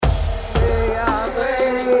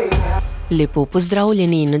Lepo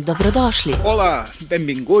pozdravljeni in dobrodošli. Hola,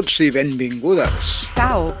 benvinguts i benvingudes.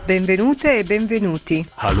 Ciao, benvenute e benvenuti.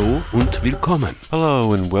 Hallo und willkommen.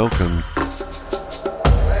 Hello and welcome.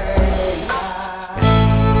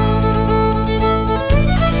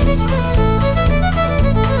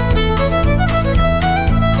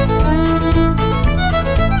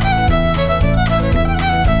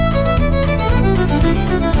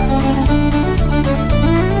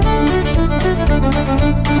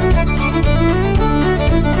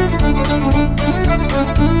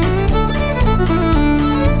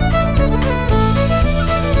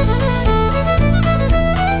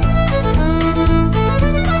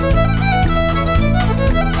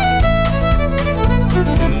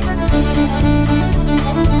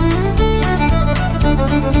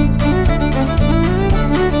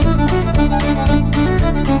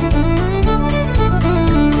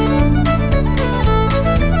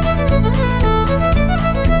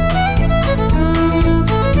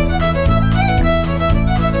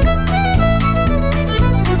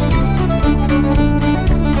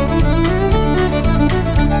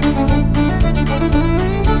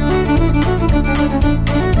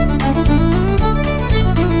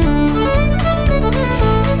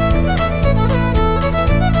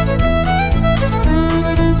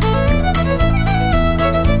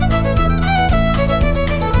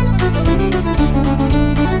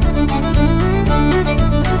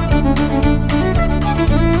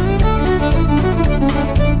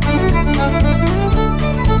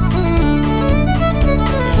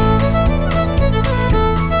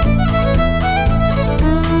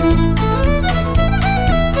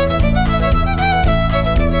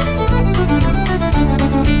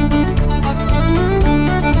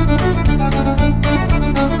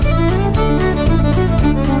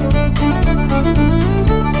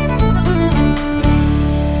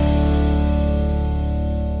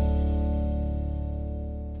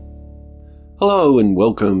 Hello and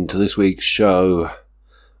welcome to this week's show.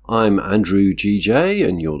 I'm Andrew GJ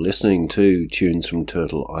and you're listening to Tunes from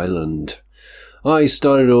Turtle Island. I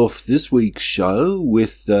started off this week's show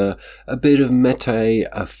with a bit of mete,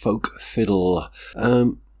 a folk fiddle,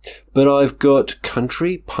 but I've got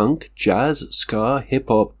country, punk, jazz, ska,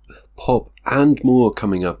 hip-hop, pop and more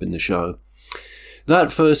coming up in the show.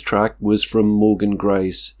 That first track was from Morgan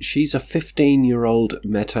Grace. She's a 15-year-old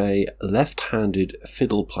mete left-handed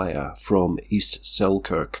fiddle player from East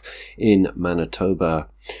Selkirk in Manitoba.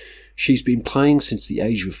 She's been playing since the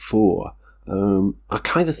age of 4. I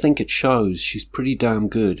kind of think it shows. She's pretty damn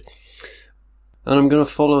good. And I'm going to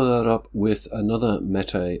follow that up with another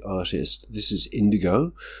mete artist. This is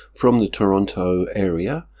Indigo from the Toronto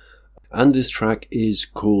area. And this track is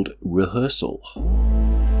called Rehearsal.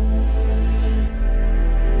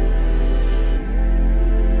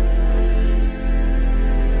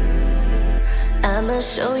 I'ma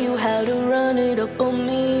show you how to run it up on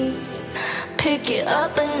me. Pick it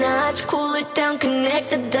up a notch, cool it down, connect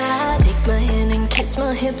the dots. Take my hand and kiss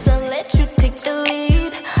my hips, I'll let you take the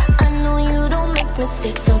lead. I know you don't make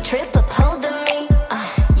mistakes, don't trip up, hold to me.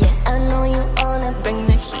 Yeah, I know you wanna bring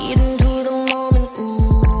the heat into the moment.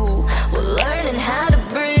 Ooh, we're learning how to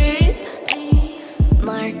breathe.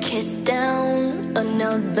 Mark it down,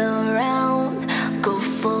 another round. Go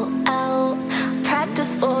full out,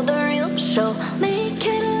 practice for the real show. Make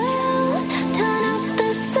it loud, turn up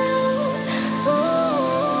the sound.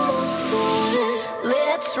 Ooh,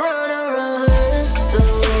 let's run a rehearsal.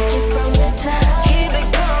 Take it from the top, keep it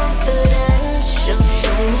confidential.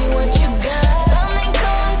 Show me what you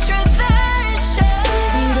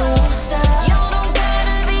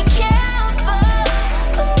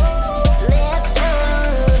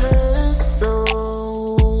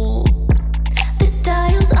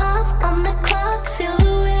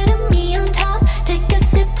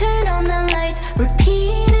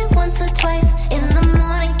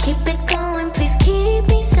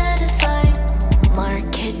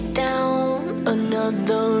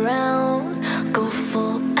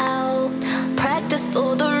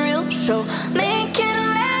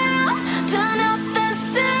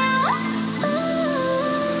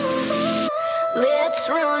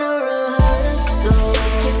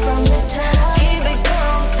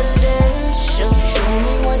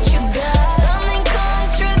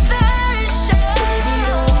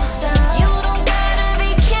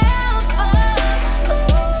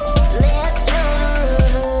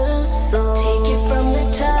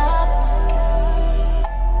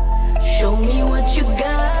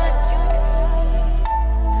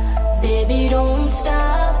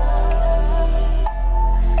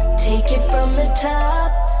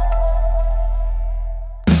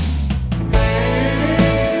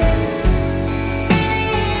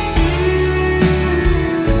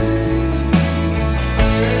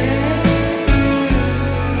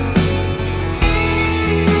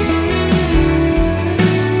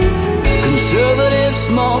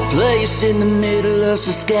place in the middle of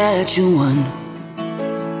Saskatchewan.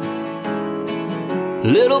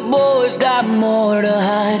 Little boy's got more to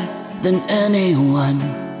hide than anyone.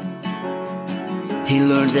 He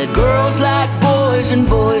learns that girls like boys and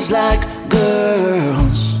boys like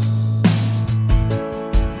girls.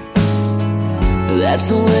 That's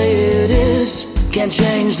the way it is, can't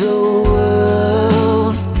change the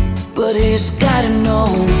world. But he's gotta know,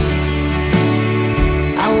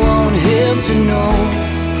 I want him to know.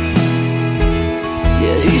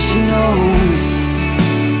 Yeah, he should know,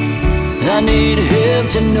 I need him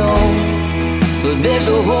to know. But there's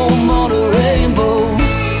a home on a rainbow.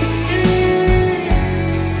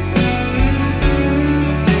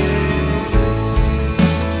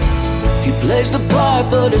 He plays the part,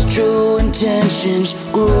 but his true intentions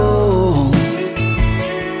grow.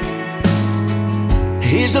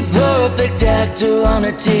 He's a perfect actor on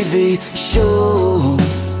a TV show.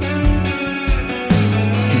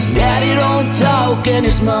 His daddy don't talk and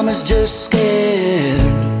his mama's just scared.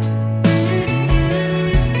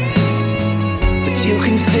 But you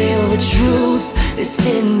can feel the truth, it's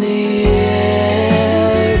in the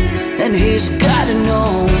air. And he's gotta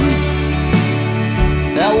know,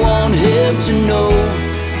 I want him to know.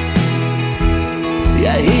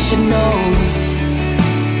 Yeah, he should know,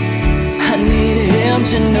 I need him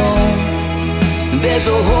to know. There's a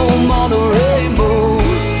home on the rainbow.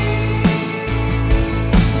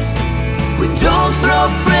 We don't throw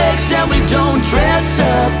bricks and we don't dress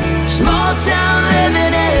up. Small town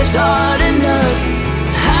living is hard enough.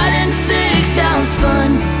 Hide and seek sounds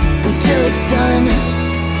fun until it's done.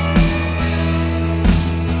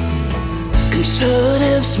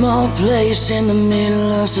 Conservative small place in the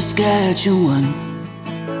middle of Saskatchewan.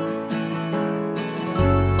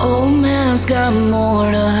 Old man's got more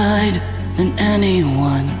to hide than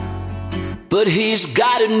anyone. But he's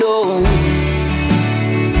gotta know,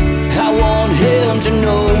 I want him to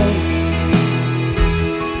know.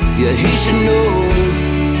 Yeah, he should know,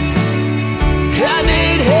 I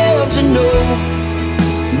need him to know.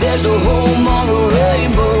 There's a home on the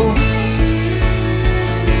rainbow.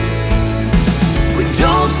 We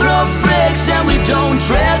don't throw bricks and we don't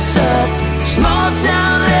dress up. Small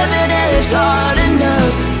town living is hard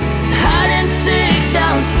enough. Hide and seek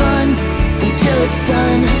sounds fun until it's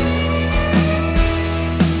done.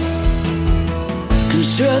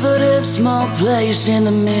 Conservative small place in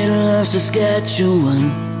the middle of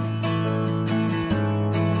Saskatchewan.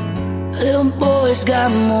 Little boy's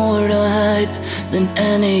got more to hide than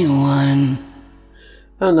anyone.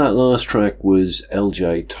 And that last track was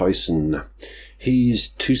LJ Tyson. He's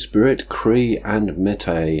Two-Spirit, Cree and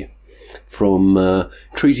Métis from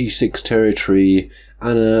Treaty 6 territory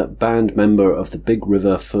and a band member of the Big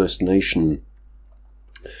River First Nation.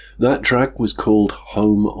 That track was called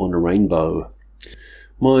Home on a Rainbow.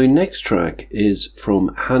 My next track is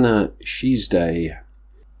from Hannah Sheasday.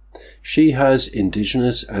 She has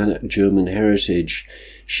Indigenous and German heritage.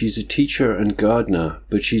 She's a teacher and gardener,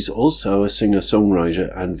 but she's also a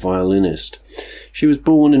singer-songwriter and violinist. She was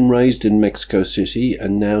born and raised in Mexico City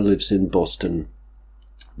and now lives in Boston.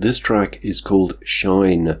 This track is called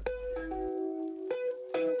Shine.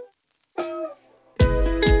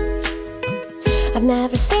 I've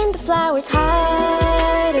never seen the flowers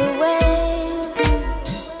hide away,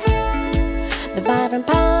 the vibrant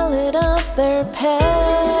palette of their petals.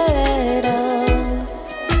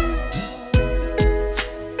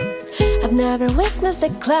 I've never witnessed the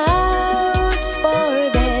clouds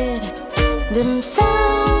forbid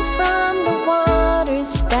themselves from the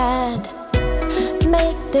waters that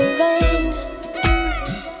make the rain.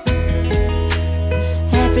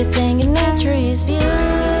 Everything in nature is beautiful.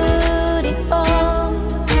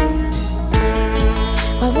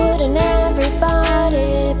 Why wouldn't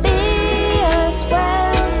everybody be as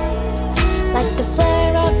well? Like the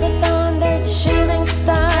flare of the thunder, the shooting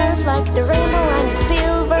stars, like the rainbow and the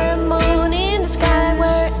silver moon in the sky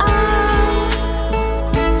where I'm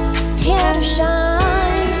here to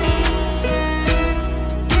shine.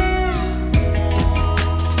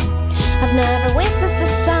 I've never witnessed the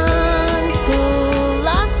sun pull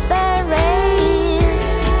off their rays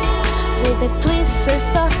with the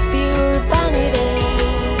twisters of pure vanity.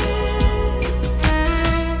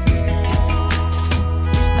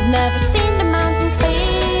 Never seen the mountains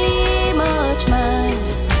pay much mind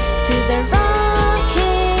to their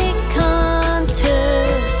rocky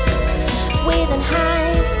contours within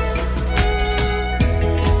height.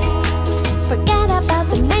 Forget about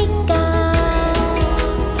the makeup,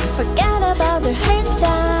 forget about the hair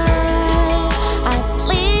dye, at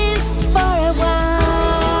least for a while.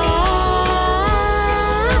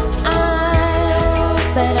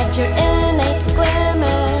 Set up your innate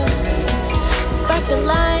glimmer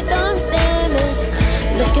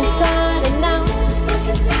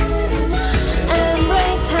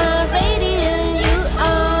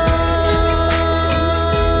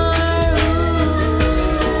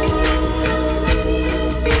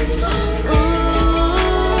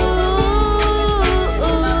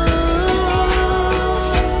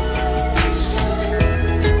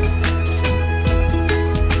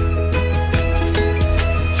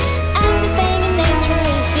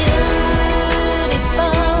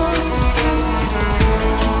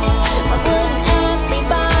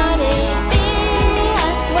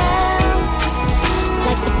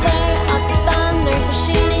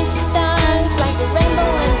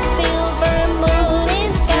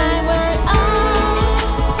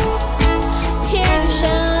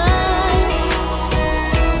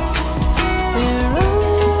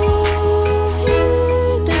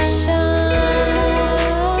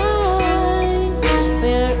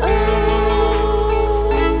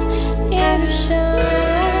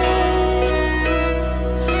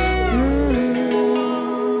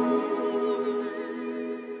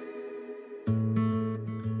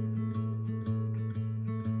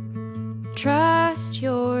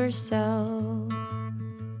yourself.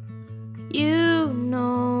 You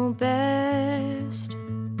know best.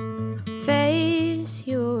 Face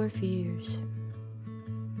your fears.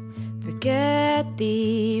 Forget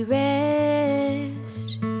the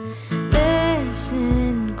rest.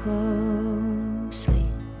 Listen closely.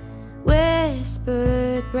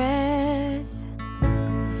 Whispered breath.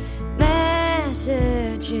 Messages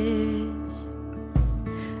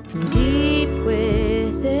from deep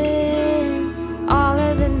within. All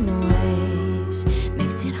of the noise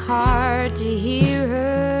makes it hard to hear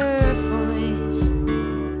her voice.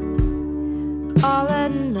 All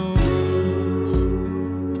of the noise.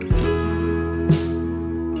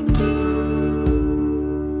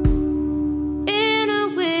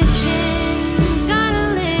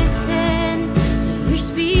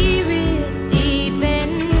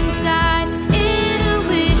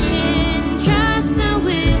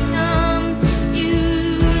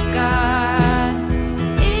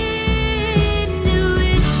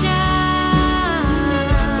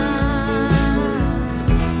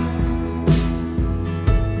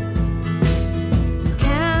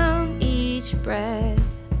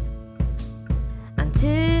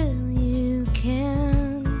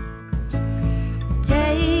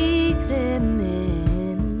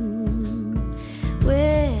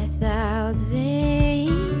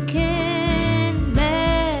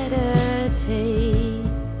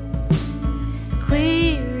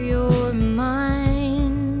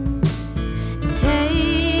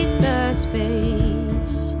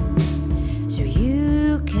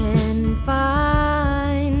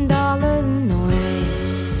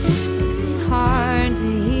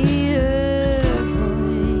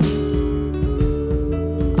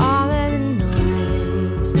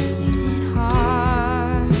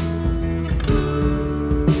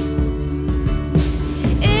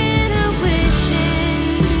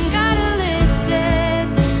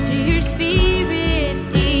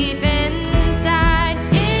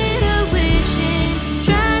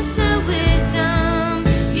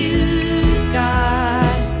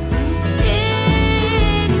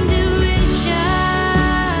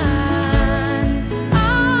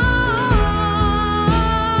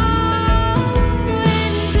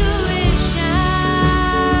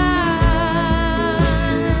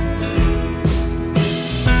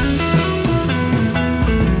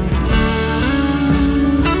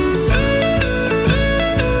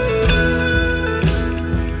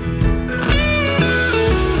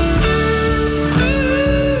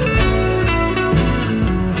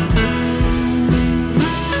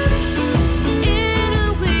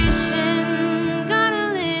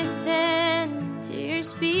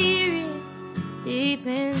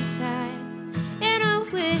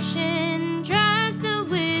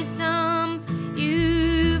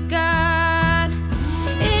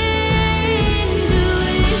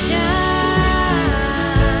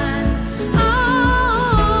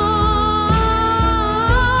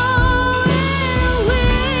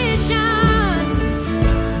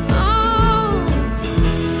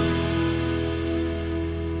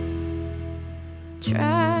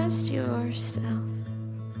 Trust yourself.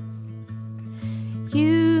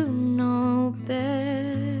 You know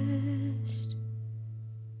best.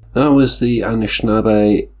 That was the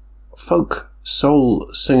Anishinaabe folk soul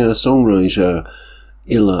singer-songwriter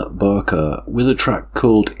Illa Barker with a track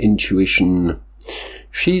called Intuition.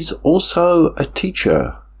 She's also a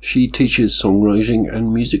teacher. She teaches songwriting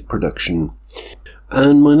and music production.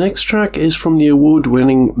 And my next track is from the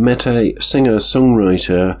award-winning Métis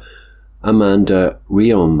singer-songwriter Amanda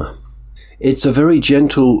Riom. It's a very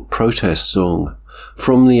gentle protest song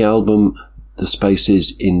from the album The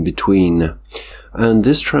Spaces in Between. And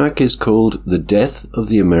this track is called The Death of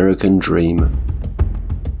the American Dream.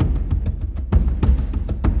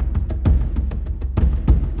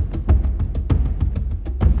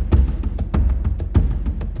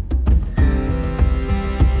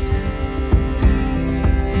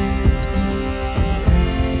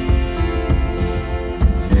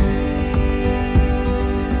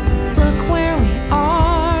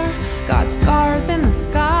 Scars in the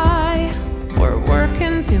sky. We're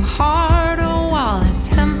working too hard while the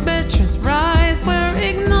temperatures rise. We're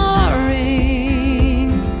ignoring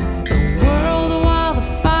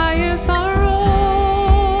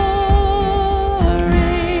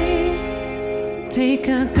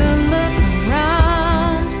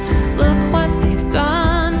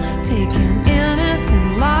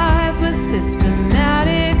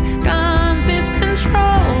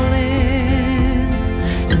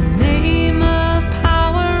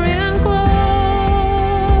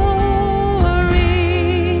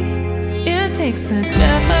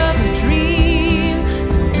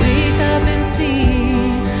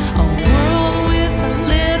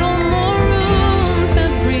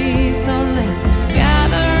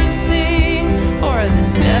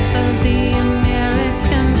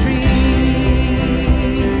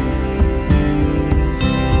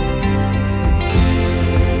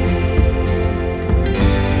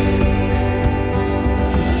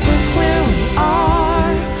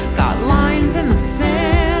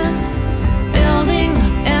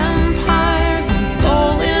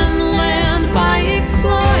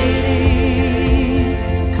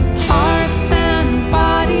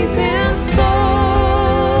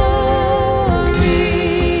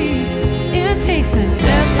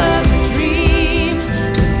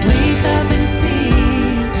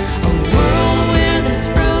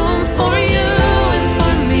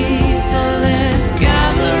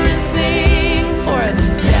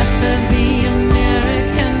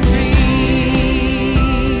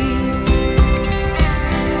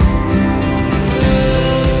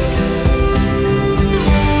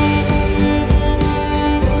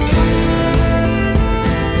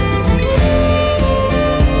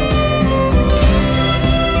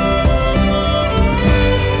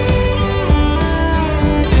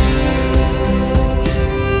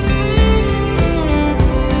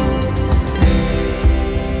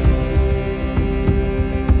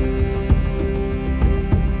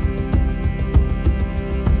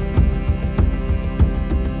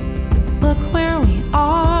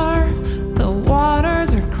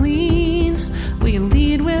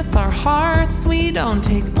don't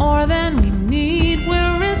take more than we need.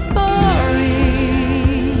 We're restoring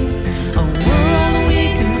a world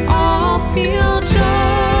we can all feel joy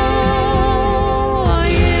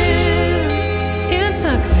in. It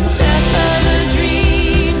took the death of a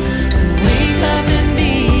dream to wake up and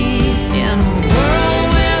be in a world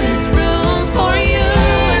where there's room for you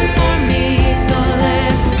and for me. So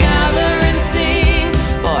let's gather and sing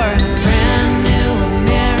for a brand new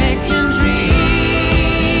American dream.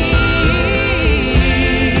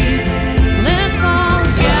 Let's all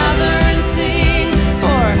gather and sing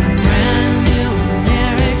for a brand new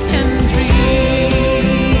American dream.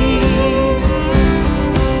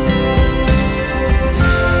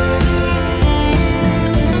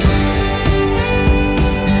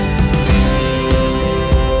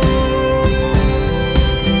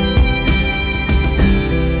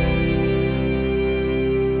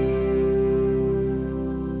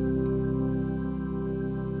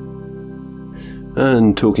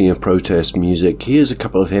 And talking of protest music, here's a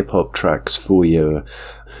couple of hip-hop tracks for you.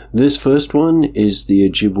 This first one is the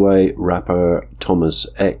Ojibwe rapper Thomas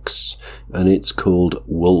X, and it's called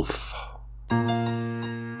Wolf.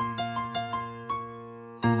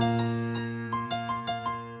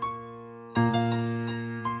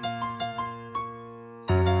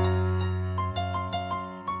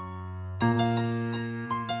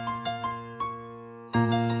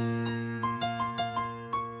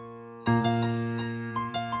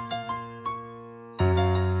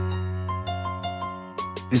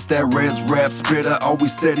 It's that res rap spitter,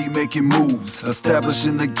 always steady making moves.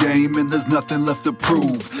 Establishing the game and there's nothing left to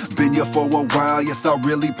prove. Been here for a while, yes I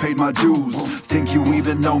really paid my dues. Think you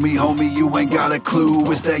even know me, homie, you ain't got a clue.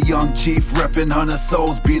 It's that young chief reppin' 100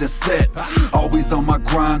 souls, beat a set. Always on my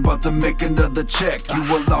grind, about to make another check. You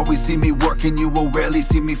will always see me working, you will rarely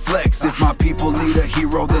see me flex. If my people need a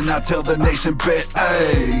hero, then I tell the nation bet,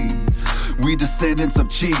 ayy. We descendants of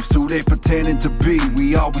chiefs, who they pretending to be.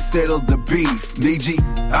 We always settle the beef. Niji,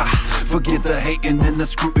 forget the hating and the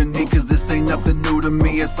scrutiny, cause this ain't nothing new to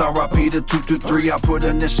me. It's R.I.P. to 223. I put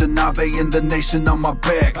Anishinaabe in the nation on my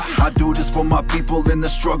back. I do this for my people in the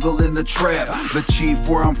struggle, in the trap. The chief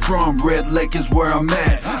where I'm from, Red Lake is where I'm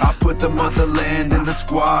at. I put the motherland and the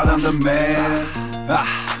squad on the map.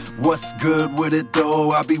 What's good with it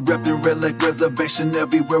though? I be reppin' Red Lake Reservation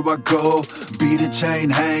everywhere I go. Beat a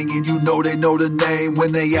chain hang and you know they know the name.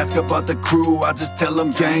 When they ask about the crew, I just tell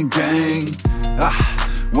them gang gang.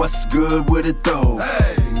 What's good with it though?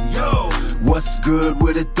 Hey, yo. What's good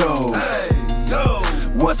with it though? Hey, yo.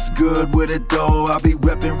 What's good with it though? I be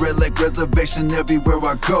reppin' Red Lake Reservation everywhere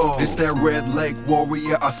I go. It's that Red Lake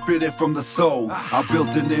warrior, I spit it from the soul. I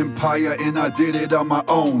built an empire and I did it on my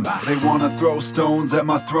own. They wanna throw stones at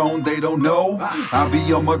my throne, they don't know I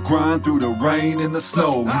be on my grind through the rain and the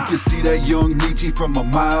snow. You can see that young Nietzsche from a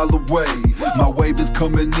mile away. My wave is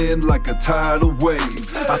coming in like a tidal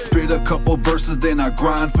wave. I spit a couple verses, then I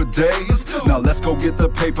grind for days. Now let's go get the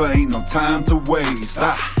paper, ain't no time to waste.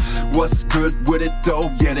 What's good with it though?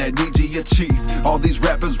 Yeah, that Nietzsche a chief. All these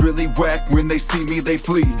rappers really whack, when they see me they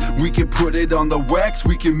flee. We can put it on the wax,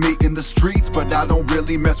 we can meet in the streets, but I don't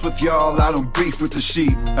really mess with y'all, I don't beef with the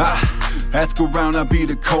sheep. Ask around, I be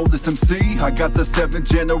the coldest MC. I got the 7th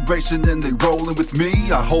generation and they rollin' with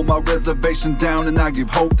me. I hold my reservation down and I give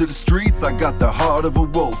hope to the streets. I got the heart of a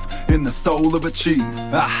wolf and the soul of a chief.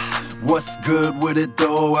 What's good with it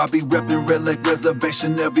though? I be reppin' Red Lake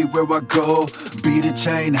Reservation everywhere I go. Beat a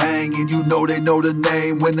chain hang and you know they know the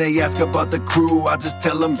name. When they ask about the crew, I just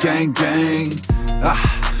tell them gang gang.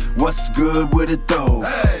 What's good with it though?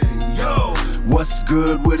 Hey, yo. What's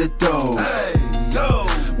good with it though? Hey, yo.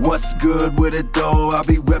 What's good with it though? I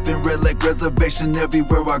be reppin' Red Lake Reservation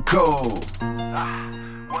everywhere I go.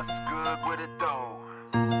 What's good with it though?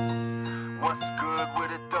 What's good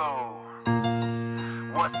with it though?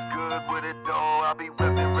 What's good with it though? I be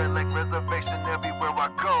reppin' Red Lake Reservation everywhere I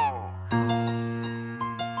go.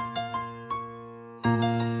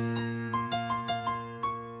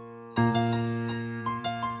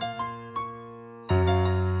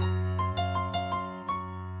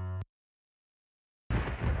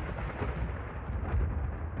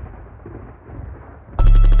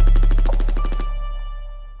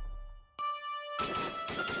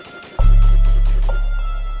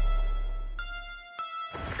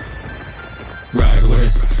 Ride with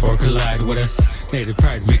us or collide with us. Native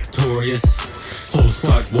pride victorious. Whole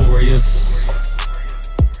squad warriors.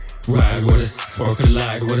 Ride with us or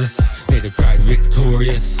collide with us. Native pride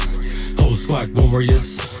victorious. Whole squad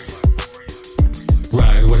warriors.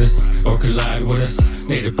 Ride with us or collide with us.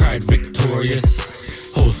 Native pride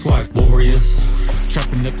victorious. Whole squad warriors.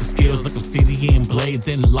 Sharpen up the skills like obsidian blades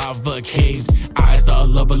in lava caves. Eyes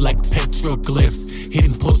all over like petroglyphs.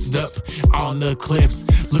 Hidden posted up on the cliffs.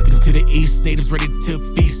 Looking to the east, natives ready to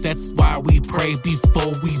feast. That's why we pray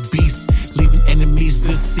before we beast. Leaving enemies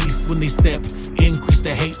deceased when they step. Increase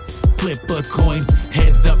the hate, flip a coin.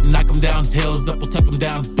 Heads up, knock them down. Tails up, we'll tuck them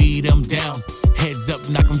down, beat them down. Heads up,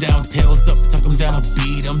 knock them down. Tails up, tuck them down,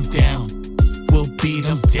 beat them down. We'll beat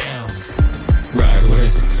them down. Ride with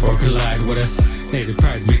us or collide with us. Native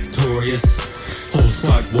pride victorious. Whole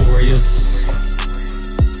squad warriors.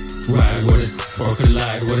 Ride with us or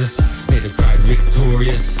collide with us. Native pride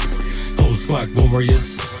victorious. Whole squad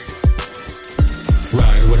warriors.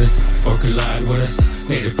 Ride with us or collide with us.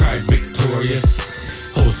 Native pride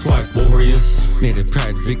victorious. Whole squad warriors. Native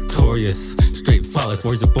pride victorious. Straight flawless,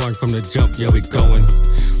 warriors are born from the jump, yeah we going.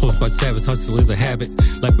 Whole squad savage, hustle is a habit.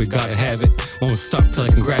 Like we gotta have it. Won't stop till I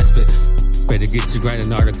can grasp it. Better get you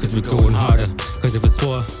grinding harder, cause we're going harder. Cause if it's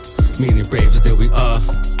war, me and the braves, there we are.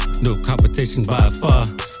 No competition by far.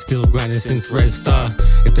 Still grinding since Red Star.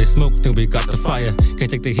 If they smoke, then we got the fire.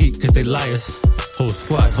 Can't take the heat, cause they liars. Whole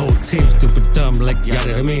squad, whole team, stupid dumb like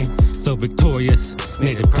yada I mean. So victorious,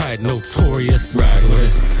 native pride notorious. Ride with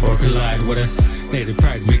us, or collide with us. Native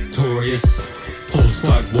pride victorious. Whole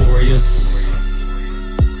squad warriors.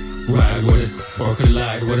 Ride with us, or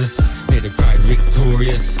collide with us. Native pride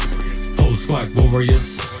victorious. Whole squad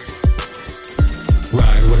warriors.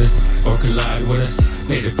 Ride with us, or collide with us.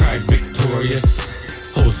 Native pride victorious.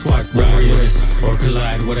 Whole squad warriors, or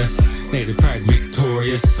collide with us. Native pride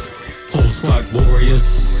victorious. Whole squad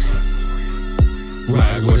warriors.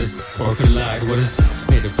 Ride with us, or collide with us.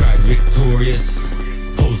 Native pride victorious.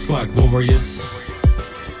 Whole squad warriors.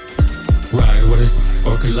 Ride with us,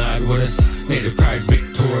 or collide with us. Native pride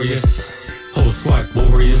victorious. Whole squad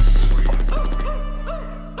warriors.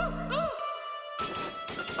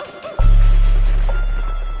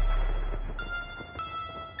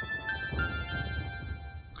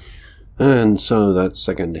 And so that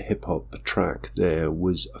second hip-hop track there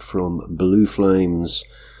was from Blue Flames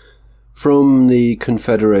from the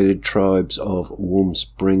Confederated Tribes of Warm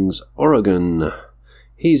Springs, Oregon.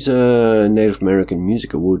 He's a Native American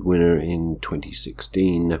Music Award winner in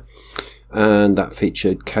 2016, and that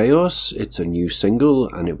featured Chaos. It's a new single,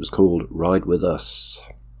 and it was called Ride With Us.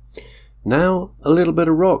 Now, a little bit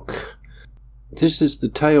of rock. This is the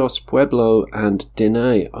Teos Pueblo and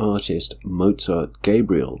Dene artist Mozart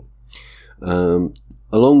Gabriel.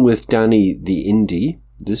 Along with Danny the Indie,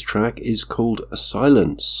 this track is called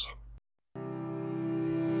Silence.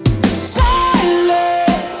 Silence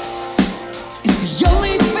is the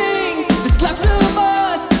only thing that's left of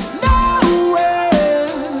us.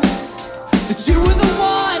 Knowing that you were the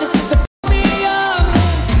one that put me up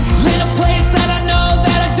in a place that I know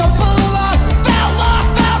that I don't belong. Felt lost,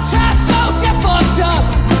 felt trapped, so damn fucked up.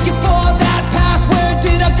 Looking for that past, where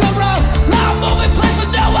did I go wrong? Loud moving place with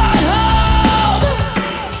no one home.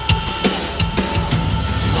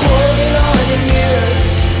 Holding on to years,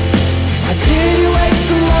 I did you wait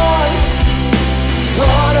so long?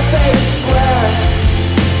 On a face square,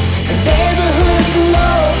 and neighborhoods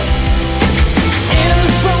lost in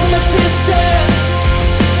this room of distance,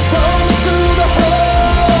 roaming through the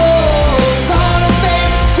holes on a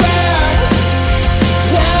famous square.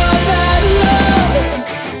 Now that love,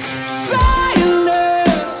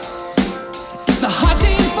 silence is the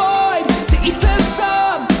haunting void that eats us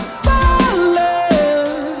up,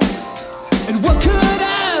 falling. And what could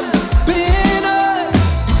have been us?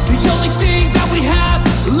 The only thing that we have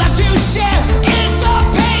left to share.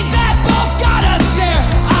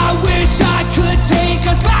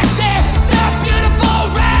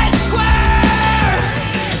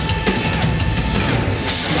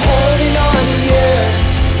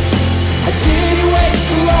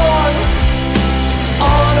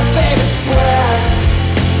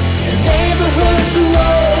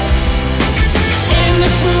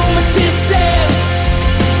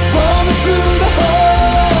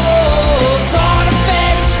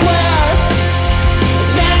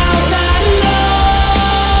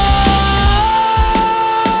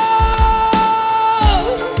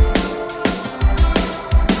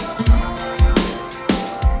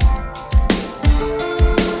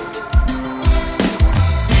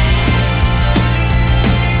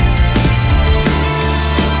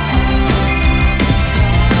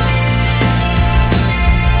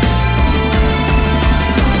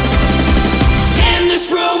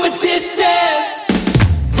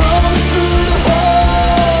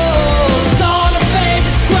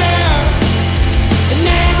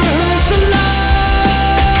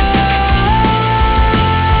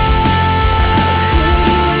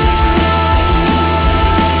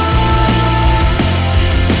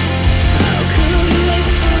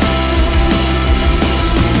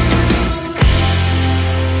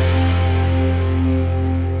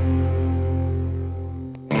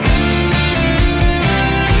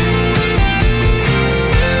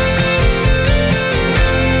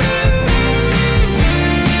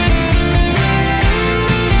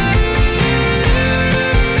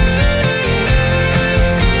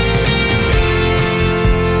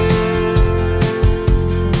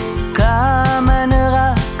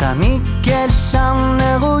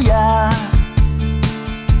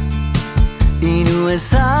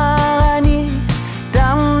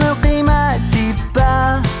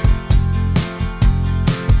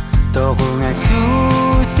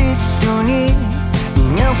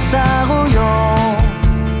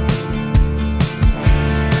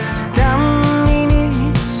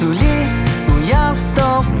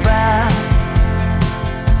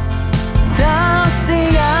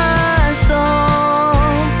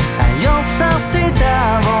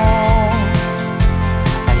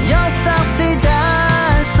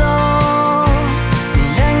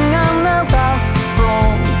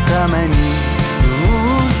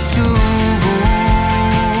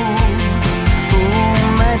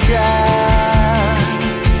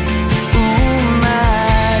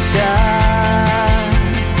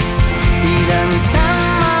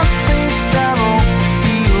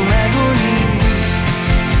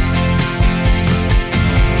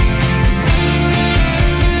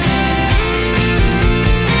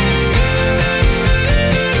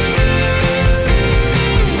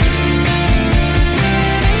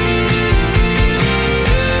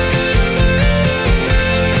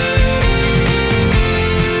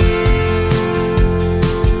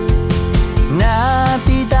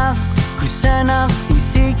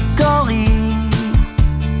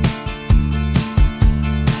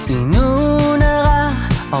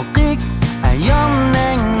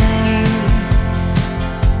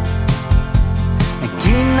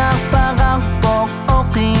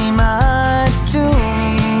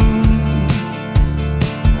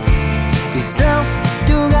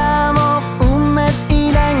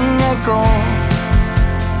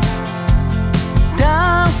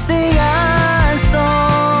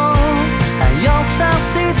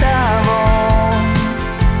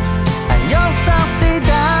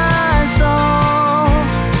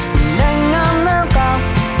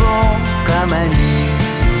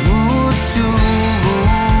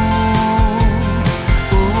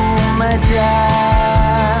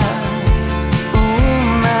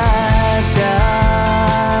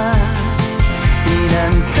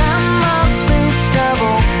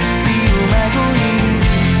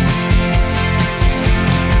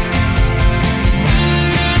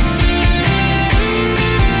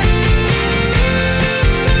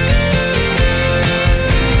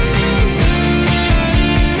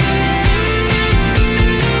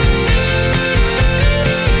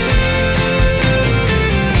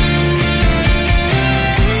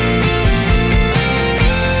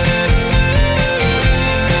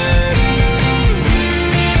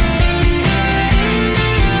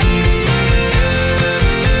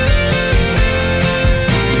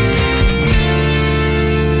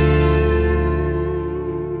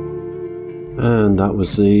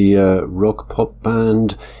 was the rock pop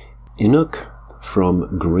band Inuk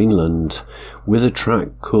from Greenland with a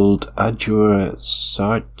track called Adjur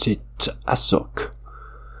Sartit Asok.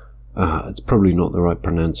 It's probably not the right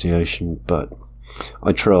pronunciation, but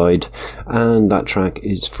I tried. And that track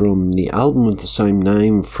is from the album of the same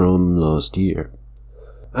name from last year.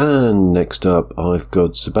 And next up, I've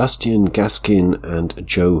got Sebastian Gaskin and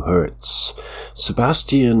Joe Hertz.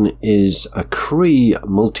 Sebastian is a Cree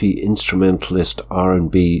multi-instrumentalist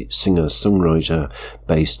R&B singer-songwriter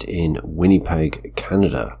based in Winnipeg,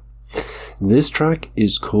 Canada. This track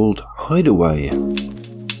is called Hideaway.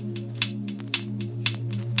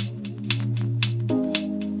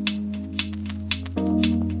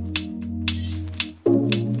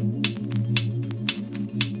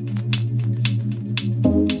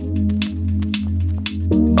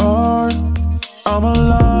 I'm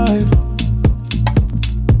alive.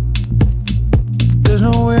 There's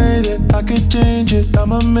no way that I could change it.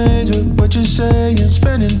 I'm amazed with what you're saying.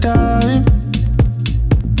 Spending time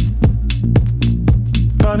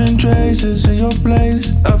finding traces in your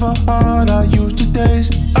place of a heart I used to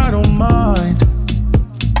taste. I don't mind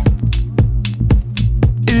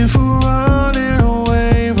if we're running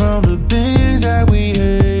away from the things that we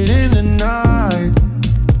hate in the night.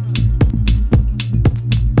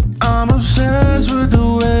 I'm obsessed with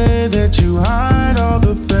the way that you hide all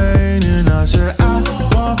the pain. And I said I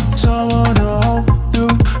want someone to hold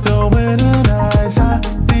through the winter nights. I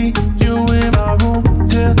need you in my room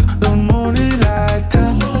till the morning light.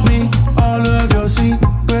 Tell me all of your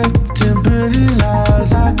secrets and pretty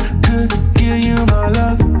lies. I could give you my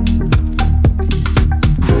love.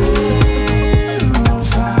 We're on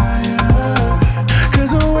fire,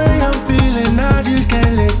 'cause the way I'm feeling I just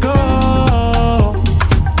can't let go.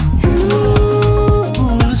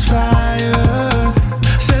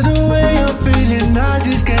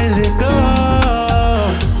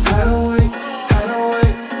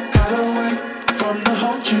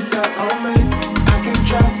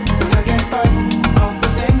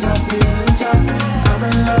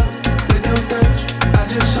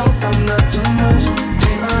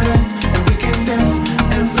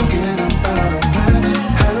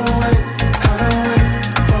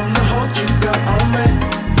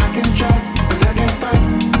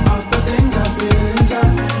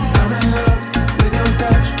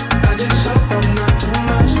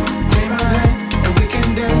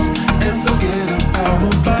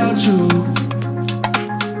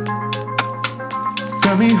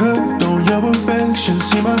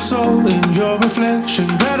 See my soul in your reflection,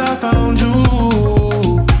 that I found you.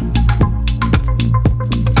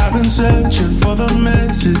 I've been searching for the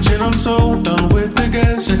message and I'm so done with the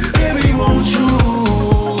guessing. Baby, won't you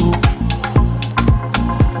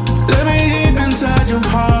let me deep inside your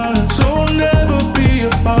heart, so we'll never be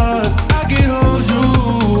apart. I can hold you,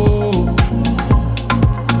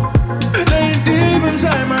 lay deep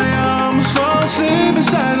inside my arms, fall asleep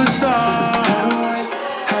beside the stars.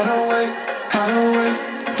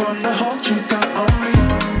 From the hold you got on me,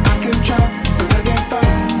 I can try, but I can't fight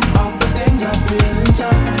all the things I feel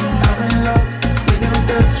inside. I'm in love with your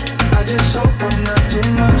touch. I just hope I'm not too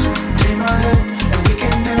much. Take my hand and we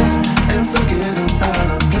can dance and forget about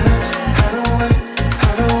our plans. Hide away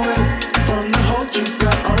from the hold you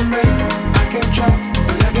got on me. I can try,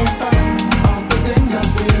 but I can't fight all the things I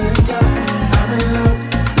feel inside. I'm in love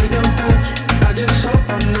with your touch. I just hope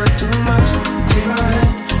I'm not too much. Take my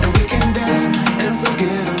hand and we can dance and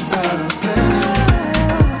forget about our plans.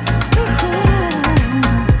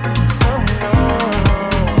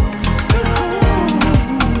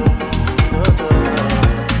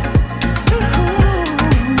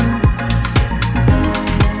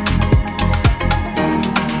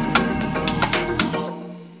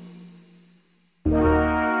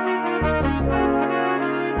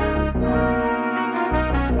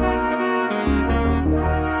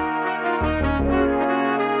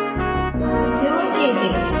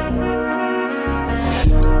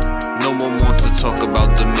 No one wants to talk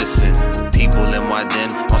about the missing people in my den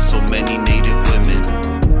are so many native women.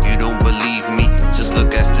 You don't believe me? Just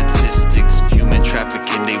look at statistics. Human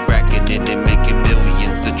trafficking, they racking in and making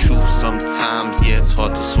millions. The truth sometimes, yeah, it's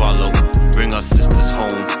hard to swallow. Bring our sisters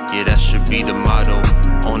home, yeah, that should be the motto.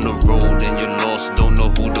 On the road and you're lost, don't know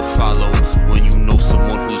who to follow. When you know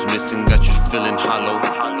someone who's missing, got you feeling hollow.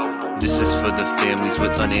 This is for the families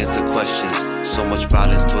with unanswered questions. So much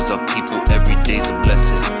violence towards our people, every day's a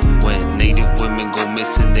blessing. When native women go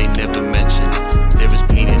missing, they never mention. There is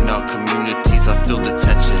pain in our communities, I feel the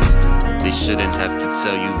tension. They shouldn't have to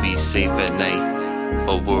tell you be safe at night,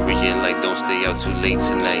 or worrying like don't stay out too late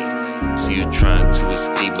tonight. See you trying to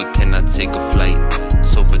escape but cannot take a flight.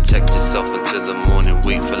 So protect yourself until the morning,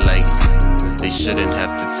 wait for light. They shouldn't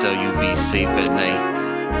have to tell you be safe at night,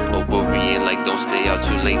 or worrying like don't stay out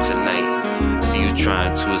too late tonight. See you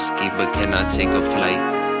trying to escape but cannot take a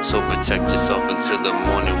flight. So protect yourself until the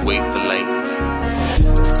morning, wait for light.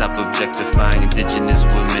 Stop objectifying indigenous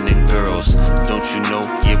women and girls. Don't you know,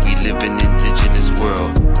 yeah, we live in an indigenous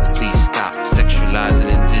world. Please stop sexualizing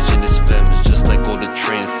indigenous femmes, just like all the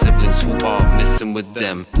trans siblings who are missing with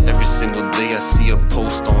them. Every single day I see a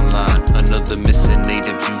post online, another missing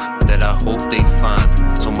native youth that I hope they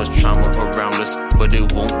find. So much trauma around us, but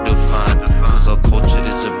it won't define. Cause our culture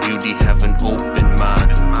is a beauty, have an open mind.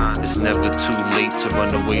 It's never too late to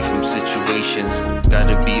run away from situations.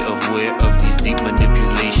 Gotta be aware of these deep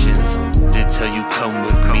manipulations. They tell you come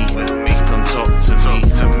with me, just come talk to me.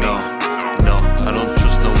 No, I don't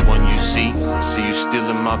trust no one you see. See you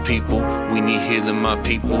stealing my people, we need healing my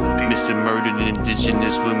people. Missing murdered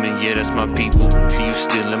indigenous women, yeah that's my people. See you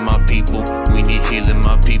stealing my people, we need healing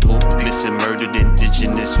my people. Missing murdered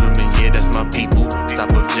indigenous women, yeah that's my people.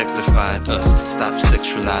 Stop objectifying us, stop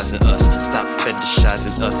sexualizing us, stop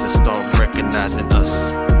fetishizing us, and start recognizing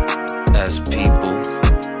us as people,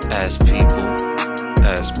 as people,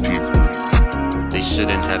 as people. They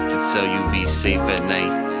shouldn't have to tell you be safe at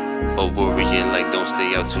night, or worrying like don't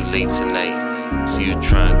stay out too late tonight. See you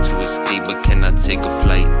trying to escape but cannot take a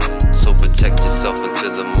flight. So protect yourself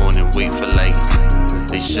until the morning, wait for light.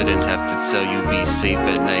 They shouldn't have to tell you be safe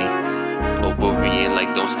at night, or worrying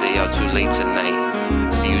like don't stay out too late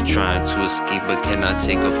tonight. See you trying to escape but cannot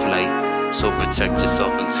take a flight. So protect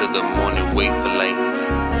yourself until the morning, wait for light.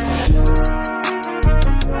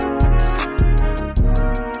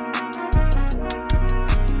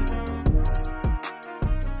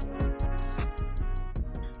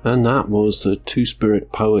 And that was the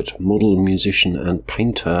Two-Spirit poet, model, musician and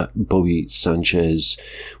painter Bowie Sanchez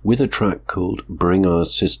with a track called Bring Our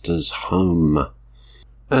Sisters Home.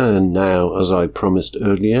 And now, as I promised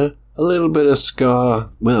earlier, a little bit of ska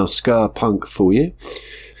punk for you.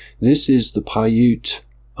 This is the Paiute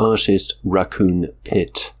artist Raccoon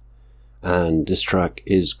Pit, and this track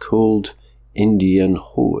is called Indian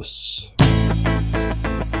Horse.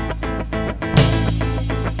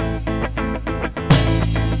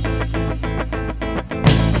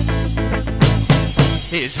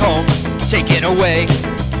 His home taken away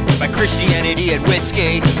by Christianity and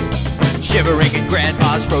whiskey. Shivering in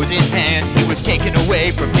grandma's frozen hands, he was taken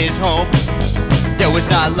away from his home. There was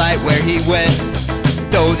not light where he went,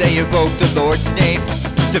 though they evoked the Lord's name.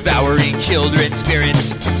 Devouring children's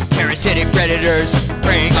spirits, parasitic predators,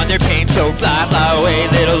 preying on their pain. So fly, fly away,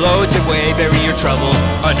 little Ojibwe, bury your troubles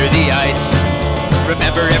under the ice.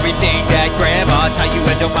 Remember everything that grandma taught you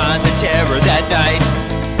and don't mind the terror that night.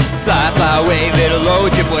 Fly, fly away, little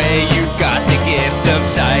Ojibwe, you've got the gift of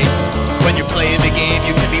sight. When you're playing the game,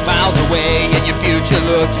 you can be miles away, and your future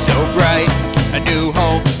looks so bright. A new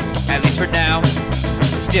home, at least for now,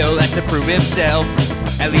 still has to prove himself.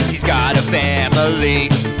 At least he's got a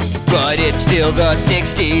family, but it's still the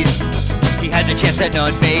 60s. He has a chance that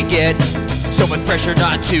none make it, so much pressure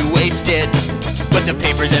not to waste it. But the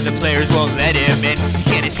papers and the players won't let him in. He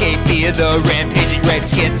can't escape via the rampaging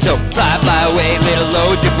redskins. So fly, fly away, little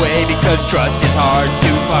Ojibwe, because trust is hard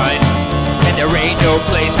to find. And there ain't no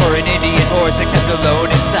place for an Indian horse except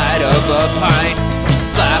alone inside of a pine.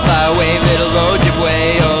 Fly, fly away, little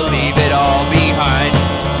Ojibwe, or leave it all behind.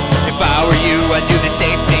 If I were you, I'd do the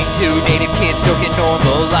same thing too. Native kids don't get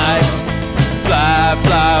normal lives. Fly,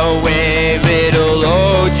 fly away, little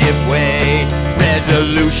Ojibwe.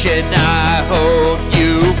 Resolution I hope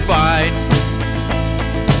you find.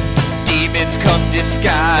 Demons come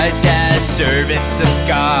disguised as servants of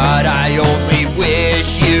God. I only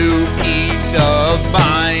wish you peace of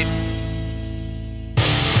mind.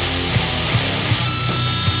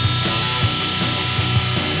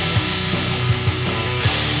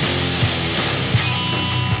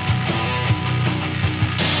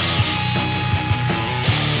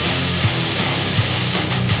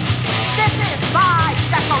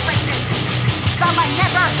 From my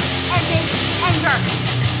never-ending anger.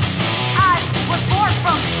 I was born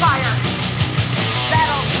from fire.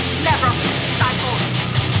 That'll never be stifled.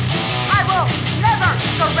 I will never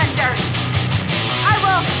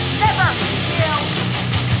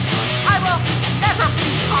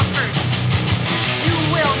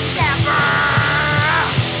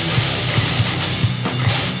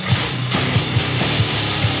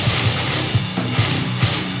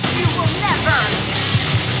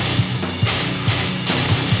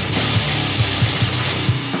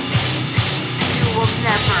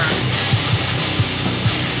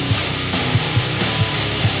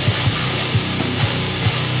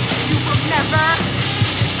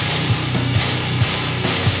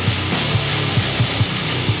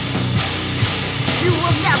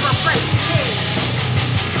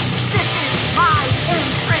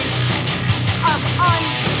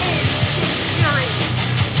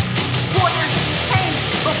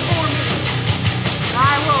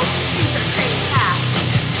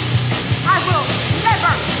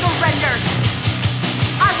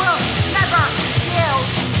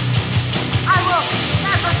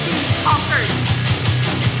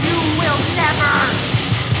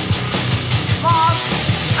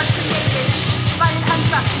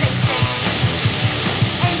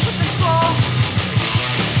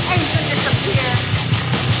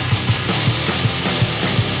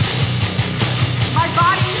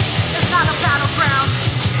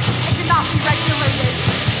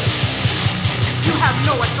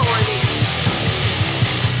no authority.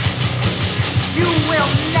 You will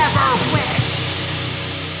never win.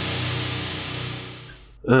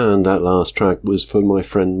 And that last track was for my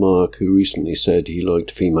friend Mark, who recently said he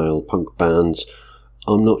liked female punk bands.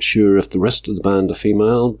 I'm not sure if the rest of the band are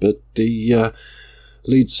female, but the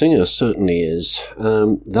lead singer certainly is.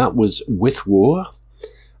 That was With War.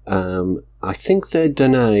 I think they're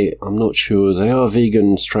Dene, I'm not sure. They are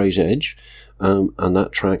vegan straight edge. And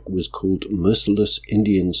that track was called Merciless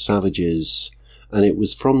Indian Savages. And it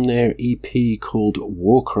was from their EP called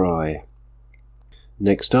Warcry.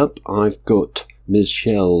 Next up, I've got Ms.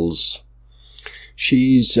 Shells.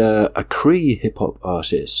 She's a Cree hip-hop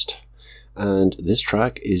artist. And this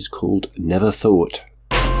track is called Never Thought.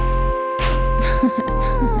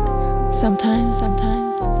 Sometimes,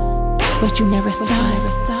 it's what you never thought.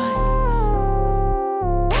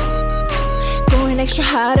 Going extra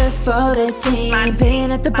harder for the team.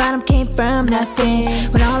 Being at the bottom came from nothing,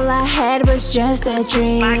 when all I had was just a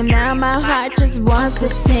dream. Now my heart just wants to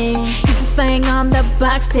sing. Used to slang on the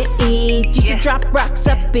blocks to eat. Used to drop rocks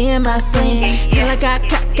up in my sling, till I got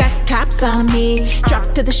cops on me.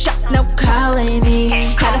 Dropped to the shop, no calling me.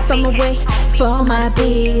 Had to find my way for my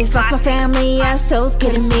bees. Lost my family, our souls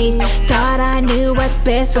getting me. Thought I knew what's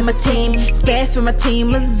best for my team. What's best for my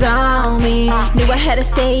team was on me. Knew I had to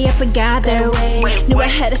stay up and guide their way. Knew I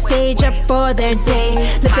had to stage up for their day.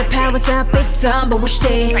 Lift their powers up, it's on, but wish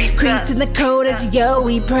they creased in the code as yo,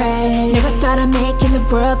 we pray. Never thought I'd make in the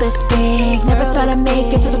world this big. Never thought I'd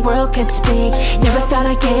make it till the world could speak. Never thought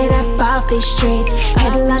I'd get up off these streets.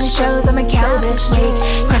 Headline shows, I'm in Cali this week.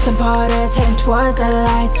 Crossing borders, heading towards the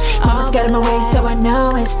lights. Almost got in my way, so I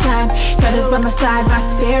know it's time. Brothers by my side, my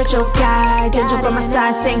spiritual guide. Angel by my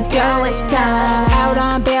side, saying go, it's time. Out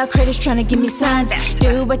on bail, critics trying to give me signs.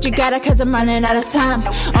 Do what you gotta, cause I'm running out of time.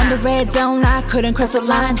 On the red zone, I couldn't cross the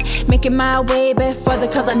line. Making my way before the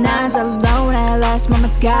color nines. Alone at last,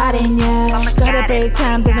 mama's guiding ya. Gotta break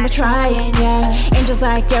time, there's no trying ya. Angels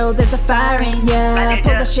like yo, there's a fire in ya.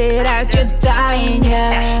 Pull the shit out, you're dying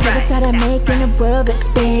ya. Never thought I'd make in a world this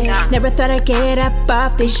big. Never thought I'd get up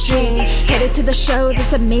off these streets. Headed to the shows,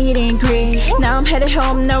 it's a meet and greet. Now I'm headed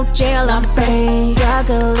home, no jail, I'm free.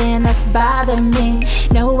 Struggling, that's bothering me.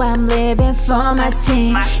 Know I'm living for my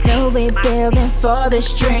team. Know we're building for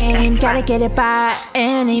this dream. Gotta get it by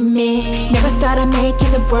any means. Never thought I'd make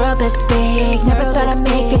in the world this big. Never thought I'd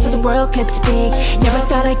make it till the world could speak. Never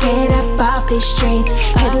thought I'd get up off these streets.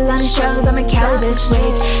 Headline shows, I'm in Cali this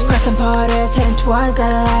week. Crossing borders, heading towards the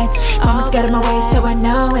lights. Almost got in my way, so I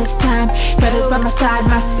know it's time. Brothers by my side,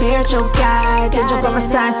 my spiritual guide. Angel by my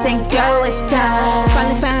side, saying go, it's time.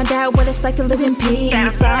 Finally found out what it's like to live in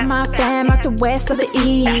peace. Brought my fam out the west of the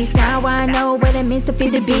east. Now I know what it means to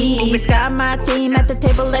feed the beast. Got my team at the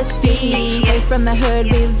table, let's feast. Away from the hood,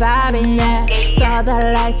 we vibing now. Saw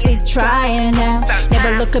the lights, we trying now.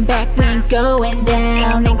 Never looking back, we ain't going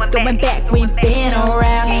down. Ain't going back, we ain't been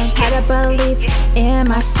around. Had to believe in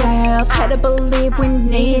myself. Had to believe we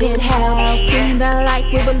needed help. Seeing the light,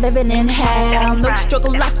 we were living in hell. No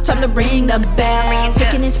struggle left, time to ring the bell.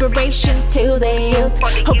 Speaking inspiration to the youth.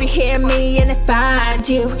 Hope you hear me and it finds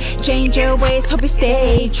you. Change your ways, hope you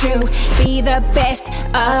stay true. Be the best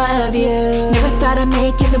of you. Never thought I'd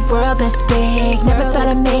make in the world this big. Never thought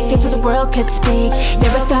I'd make it till the world could speak.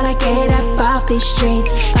 Never thought I'd get up off these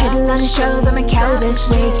streets. Headline shows, I'm in Cali this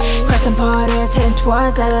week. Crossing borders, heading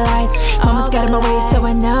towards the lights. Almost got in my way, so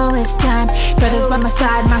I know it's time. Brothers by my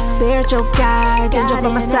side, my spiritual guide. Angel by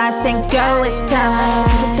my side, saying go, it's time.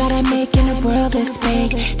 Never thought I'd make in a world this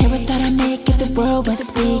big. Never thought I'd make it, the world would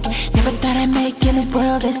speak. Never thought I'd make in a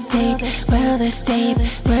world this deep. World this deep,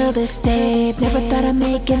 world this deep. Never thought I'd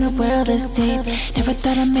make in a world this deep. Never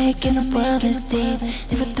thought I'd make in a world this deep.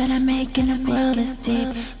 Never thought I'd make in a world this deep.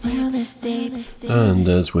 World this deep. And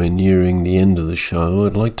as we're nearing the end of the show,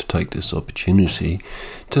 I'd like to take this opportunity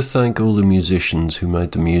to thank all the musicians who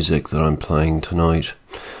made the music that I'm playing tonight,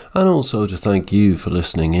 and also to thank you for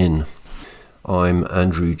listening in. I'm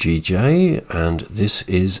Andrew GJ, and this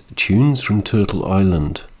is Tunes from Turtle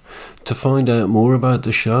Island. To find out more about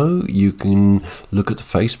the show, you can look at the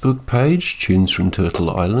Facebook page, Tunes from Turtle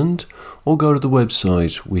Island, or go to the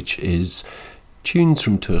website, which is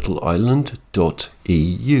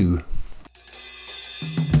tunesfromturtleisland.eu.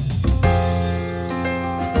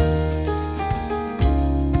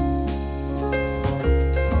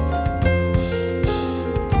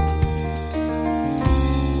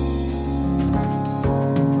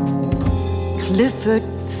 Clifford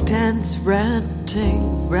stands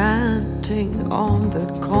ranting, ranting on the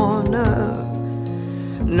corner.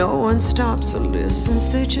 No one stops or listens,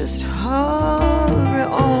 they just hurry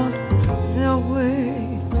on their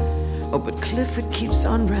way. Oh, but Clifford keeps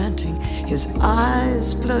on ranting, his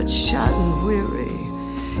eyes bloodshot and weary.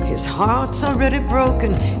 His heart's already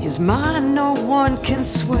broken, his mind no one can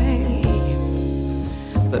sway.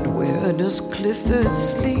 But where does Clifford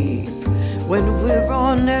sleep when we're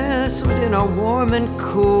all nestled in our warm and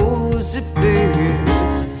cozy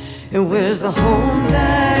beds? And where's the home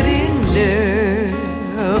that he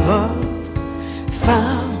never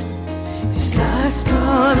found? His life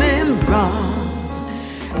strumming round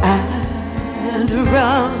and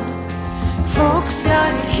around. Folks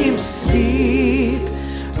like him sleep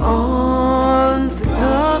on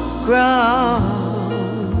the ground.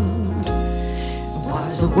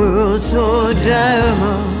 Why's the world so damn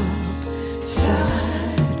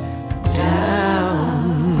upside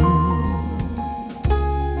down?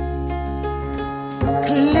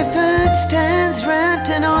 Clifford stands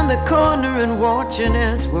ranting on the corner and watching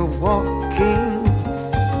as we're walking.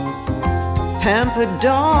 Pampered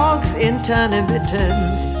dogs in tiny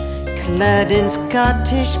mittens, clad in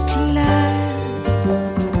Scottish plaid.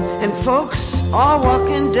 And folks are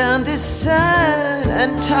walking down this sad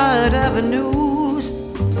and tired avenues.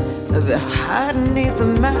 They're hiding neath the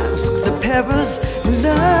mask, the perils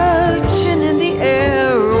lurching in the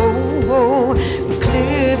air. Oh,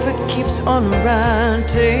 Clifford keeps on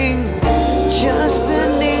ranting just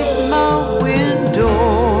beneath my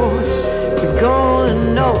window. We're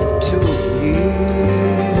going out to years.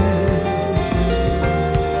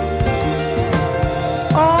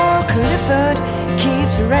 Oh, Clifford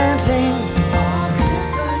keeps ranting. Oh,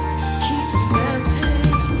 Clifford keeps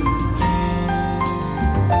ranting.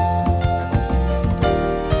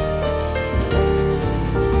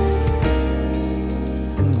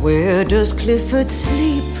 And where does Clifford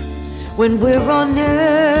sleep when we're all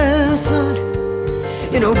nestled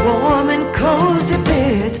in a warm and cozy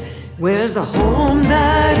bed? Where's the home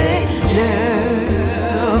that he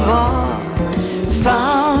never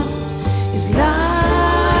found? His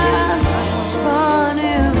life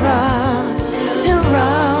spinning round and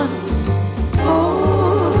round.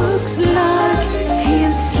 Folks like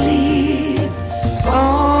him sleep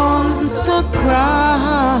on the ground.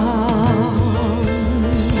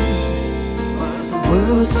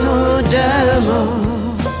 We're so damn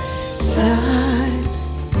upside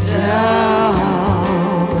down.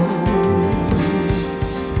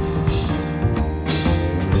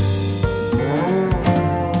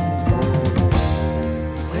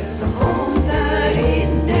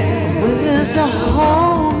 Where's the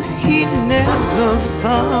home he never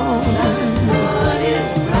found?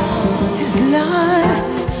 His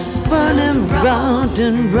life spinning round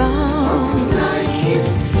and round.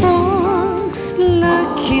 Folks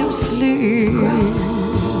like him sleep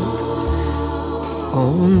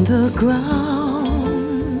on the ground.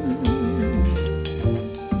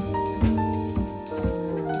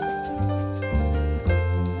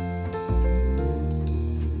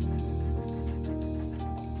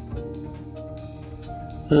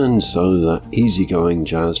 And so that easygoing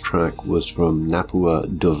jazz track was from Napua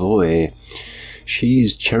Devoy.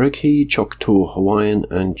 She's Cherokee, Choctaw, Hawaiian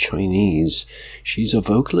and Chinese. She's a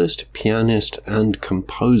vocalist, pianist and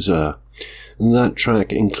composer. And that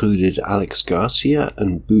track included Alex Garcia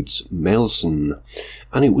and Boots Mailson,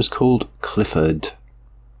 and it was called Clifford.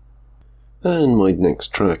 And my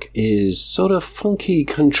next track is sort of funky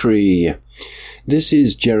country. This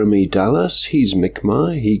is Jeremy Dallas. He's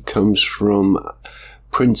Mi'kmaq. He comes from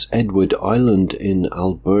Prince Edward Island in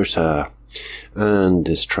Alberta, and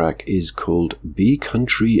this track is called Be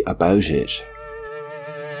Country About It.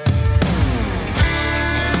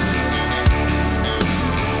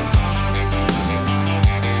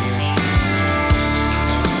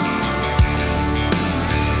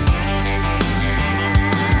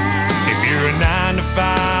 If you're a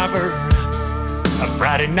 9-to-5er, a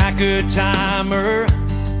Friday night good timer,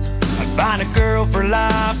 find a girl for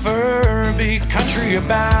life or be country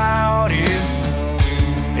about it.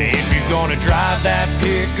 If you're gonna drive that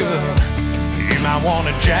pickup, you might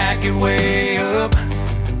wanna jack it way up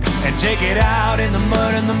and take it out in the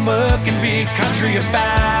mud and the muck and be country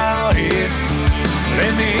about it.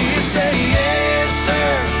 Let me hear you say yes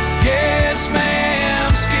sir, yes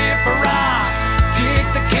ma'am, skip a rock, kick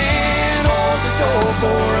the can, hold the door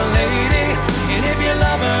for a lady, and if you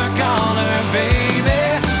love her, call her baby.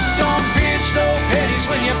 No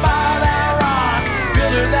pennies when you buy that rock.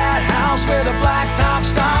 Build her that house where the blacktop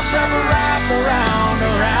stops. Wrap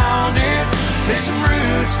around it. Lay some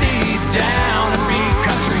roots deep down and be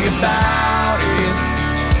country about it.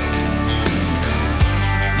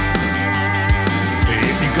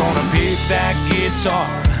 If you're gonna pick that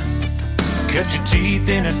guitar, cut your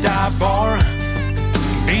teeth in a dive bar,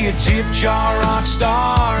 be a tip jar rock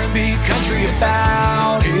star and be country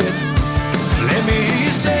about it. Let me hear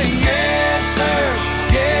you say yes sir,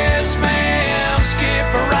 yes ma'am, skip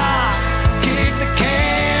a rock, kick the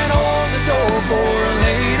can, hold the door for a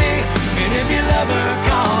lady, and if you love her,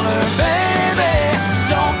 call her baby.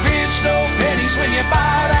 Don't pinch no pennies when you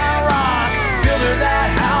buy that rock, build her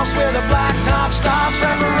that house where the blacktop stops,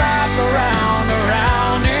 wrap around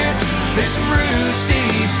it, lay some roots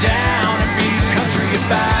deep down and be country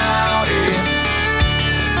about it.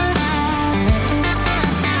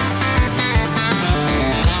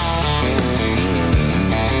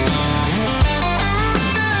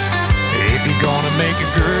 If you're gonna make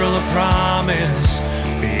a girl a promise,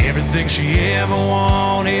 be everything she ever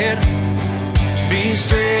wanted, be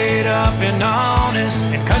straight up and honest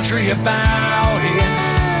and country about it.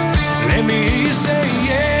 Let me hear you say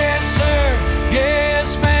yes sir,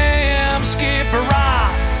 yes ma'am, skip a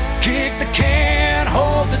rock, kick the can,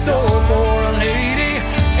 hold the door for a lady,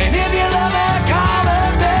 and if you love her, call her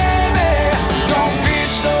baby. Don't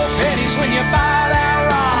pinch no pennies when you buy that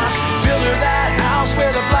rock, build her that house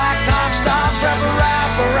where the blacktop stops,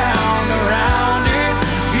 wrap around it,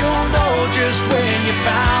 you'll know just when you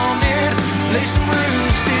found it, lay some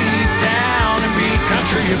roots deep down and be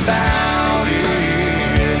country about it.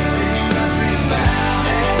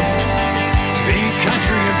 Be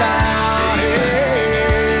country about it.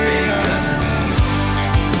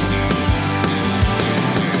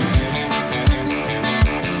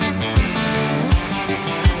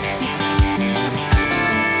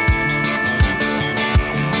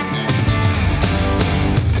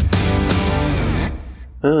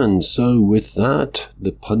 And so with that,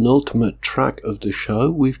 the penultimate track of the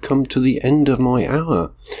show, we've come to the end of my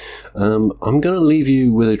hour. I'm going to leave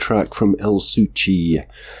you with a track from El Suchi.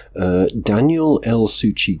 Daniel El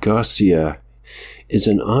Suchi Garcia is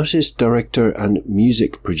an artist, director and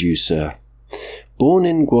music producer. Born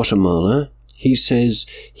in Guatemala, he says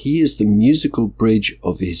he is the musical bridge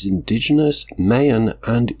of his indigenous, Mayan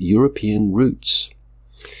and European roots.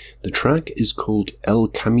 The track is called El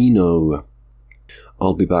Camino.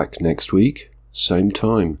 I'll be back next week, same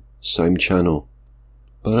time, same channel.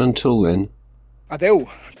 But until then... Adeu,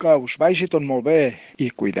 que us vagi tot molt bé i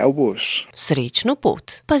cuideu-vos. Srečno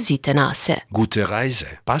pot, pazite na se. Gute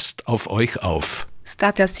Reise, passt auf euch auf.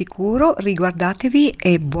 State al sicuro, riguardatevi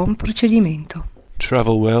e buon procedimento.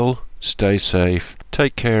 Travel well, stay safe,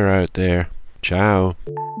 take care out there. Ciao.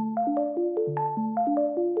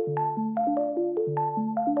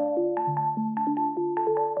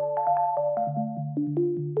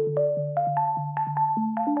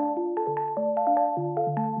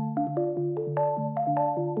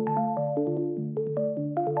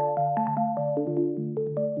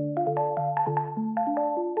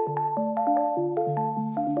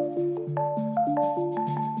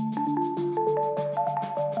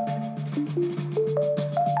 Thank you.